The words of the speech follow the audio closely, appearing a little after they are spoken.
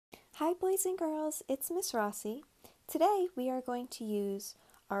Hi boys and girls, it's Miss Rossi. Today we are going to use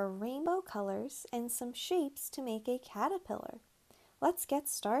our rainbow colors and some shapes to make a caterpillar. Let's get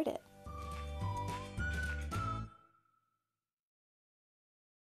started.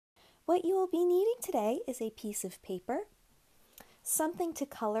 What you will be needing today is a piece of paper, something to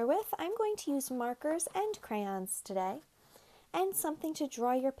color with. I'm going to use markers and crayons today, and something to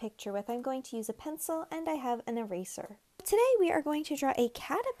draw your picture with. I'm going to use a pencil and I have an eraser. Today we are going to draw a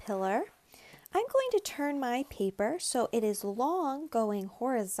caterpillar. I'm going to turn my paper so it is long, going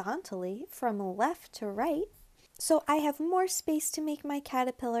horizontally from left to right, so I have more space to make my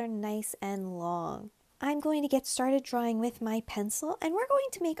caterpillar nice and long. I'm going to get started drawing with my pencil, and we're going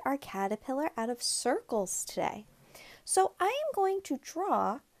to make our caterpillar out of circles today. So I am going to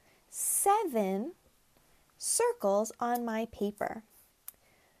draw 7 circles on my paper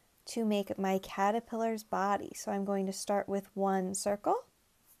to make my caterpillar's body. So I'm going to start with 1 circle.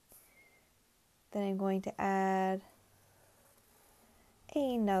 Then I'm going to add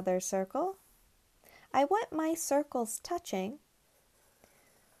another circle. I want my circles touching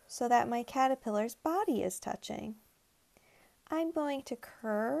so that my caterpillar's body is touching. I'm going to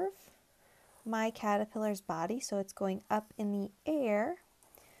curve my caterpillar's body so it's going up in the air.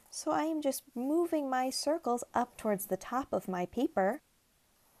 So I am just moving my circles up towards the top of my paper.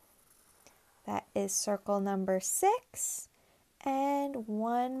 That is circle number 6, and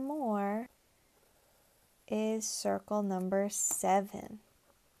one more is circle number 7.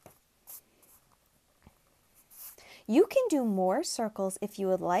 You can do more circles if you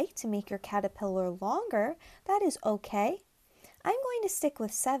would like to make your caterpillar longer. That is okay. I'm going to stick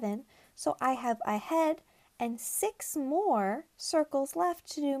with 7, so I have a head and 6 more circles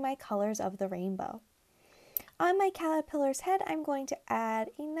left to do my colors of the rainbow. On my caterpillar's head, I'm going to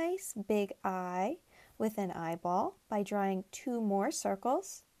add a nice big eye with an eyeball by drawing 2 more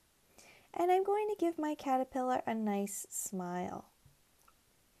circles. And I'm going to give my caterpillar a nice smile.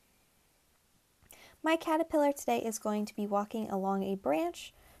 My caterpillar today is going to be walking along a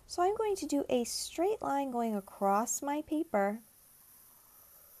branch, so I'm going to do a straight line going across my paper,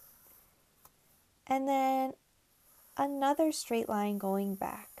 and then another straight line going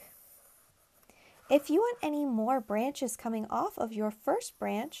back. If you want any more branches coming off of your first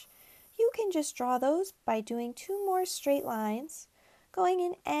branch, you can just draw those by doing 2 more straight lines going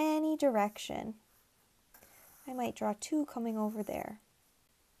in any direction. I might draw 2 coming over there.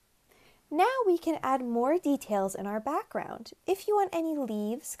 Now we can add more details in our background. If you want any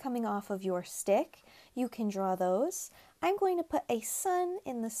leaves coming off of your stick, you can draw those. I'm going to put a sun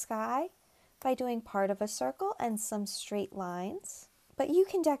in the sky by doing part of a circle and some straight lines. But you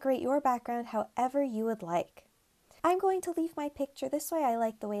can decorate your background however you would like. I'm going to leave my picture this way. I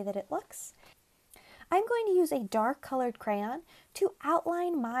like the way that it looks. I'm going to use a dark colored crayon to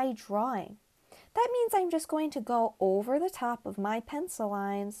outline my drawing. That means I'm just going to go over the top of my pencil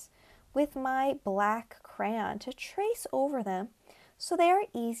lines with my black crayon to trace over them so they are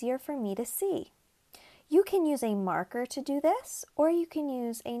easier for me to see. You can use a marker to do this, or you can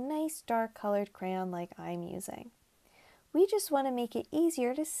use a nice dark colored crayon like I'm using. We just want to make it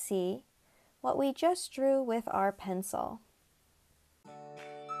easier to see what we just drew with our pencil.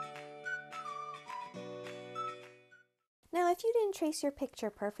 Now, if you didn't trace your picture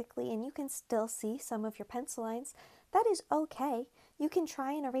perfectly and you can still see some of your pencil lines, that is okay. You can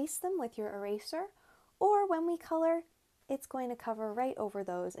try and erase them with your eraser, or when we color, it's going to cover right over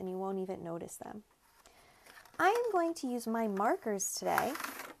those and you won't even notice them. I am going to use my markers today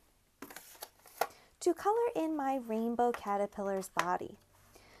to color in my rainbow caterpillar's body.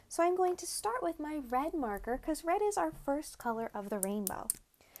 So I'm going to start with my red marker because red is our first color of the rainbow.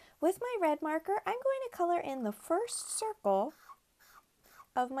 With my red marker, I'm going to color in the first circle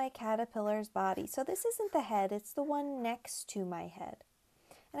of my caterpillar's body. So this isn't the head, it's the one next to my head.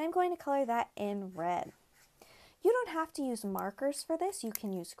 And I'm going to color that in red. You don't have to use markers for this. You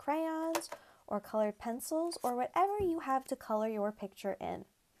can use crayons or colored pencils or whatever you have to color your picture in.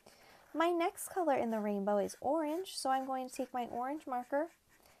 My next color in the rainbow is orange, so I'm going to take my orange marker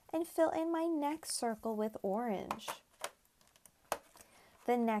and fill in my next circle with orange.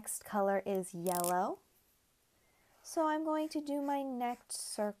 The next color is yellow, so I'm going to do my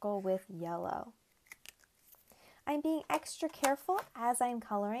next circle with yellow. I'm being extra careful as I'm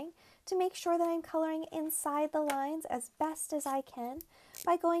coloring to make sure that I'm coloring inside the lines as best as I can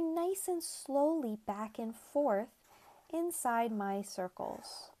by going nice and slowly back and forth inside my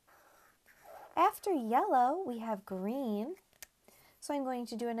circles. After yellow, we have green, so I'm going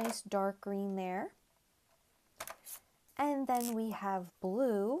to do a nice dark green there. And then we have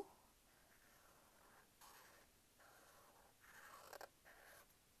blue,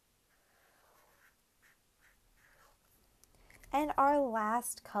 And our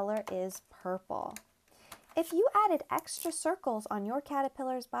last color is purple. If you added extra circles on your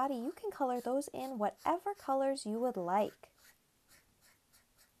caterpillar's body, you can color those in whatever colors you would like.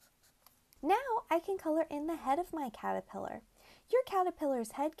 Now I can color in the head of my caterpillar. Your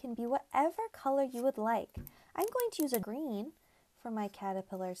caterpillar's head can be whatever color you would like. I'm going to use a green for my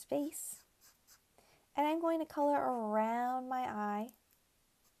caterpillar's face. And I'm going to color around my eye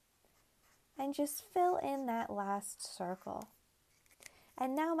and just fill in that last circle.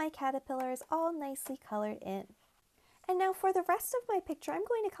 And now my caterpillar is all nicely colored in. And now for the rest of my picture, I'm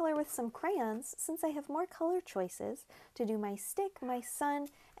going to color with some crayons since I have more color choices to do my stick, my sun,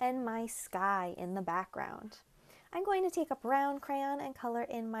 and my sky in the background. I'm going to take a brown crayon and color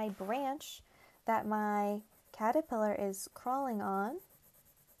in my branch that my caterpillar is crawling on.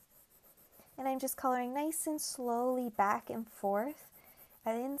 And I'm just coloring nice and slowly back and forth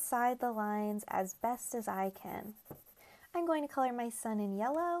and inside the lines as best as I can. I'm going to color my sun in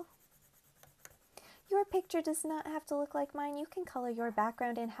yellow. Your picture does not have to look like mine. You can color your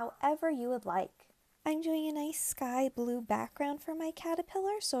background in however you would like. I'm doing a nice sky blue background for my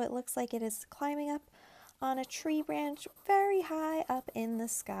caterpillar so it looks like it is climbing up on a tree branch very high up in the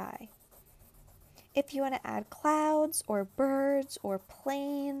sky. If you want to add clouds or birds or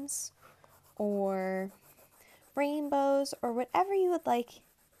planes or rainbows or whatever you would like,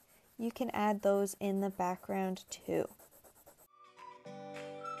 you can add those in the background too.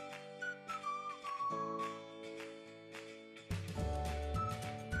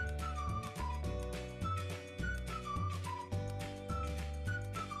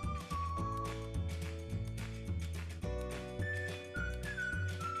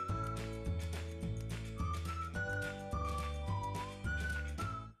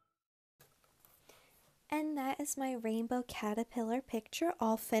 And that is my rainbow caterpillar picture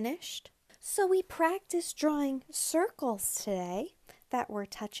all finished. So we practiced drawing circles today that we're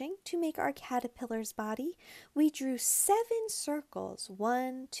touching to make our caterpillar's body. We drew 7 circles,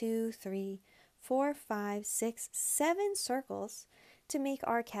 1, 2, 3, 4, 5, 6, 7 circles to make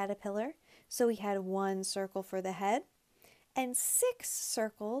our caterpillar. So we had 1 circle for the head and 6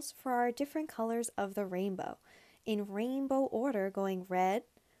 circles for our different colors of the rainbow in rainbow order, going red,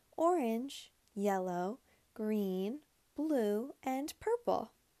 orange, yellow, green, blue, and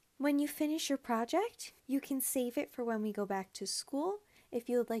purple. When you finish your project, you can save it for when we go back to school. If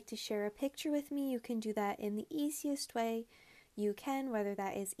you would like to share a picture with me, you can do that in the easiest way you can, whether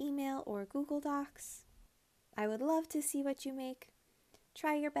that is email or Google Docs. I would love to see what you make.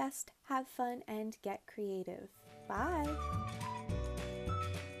 Try your best, have fun, and get creative. Bye!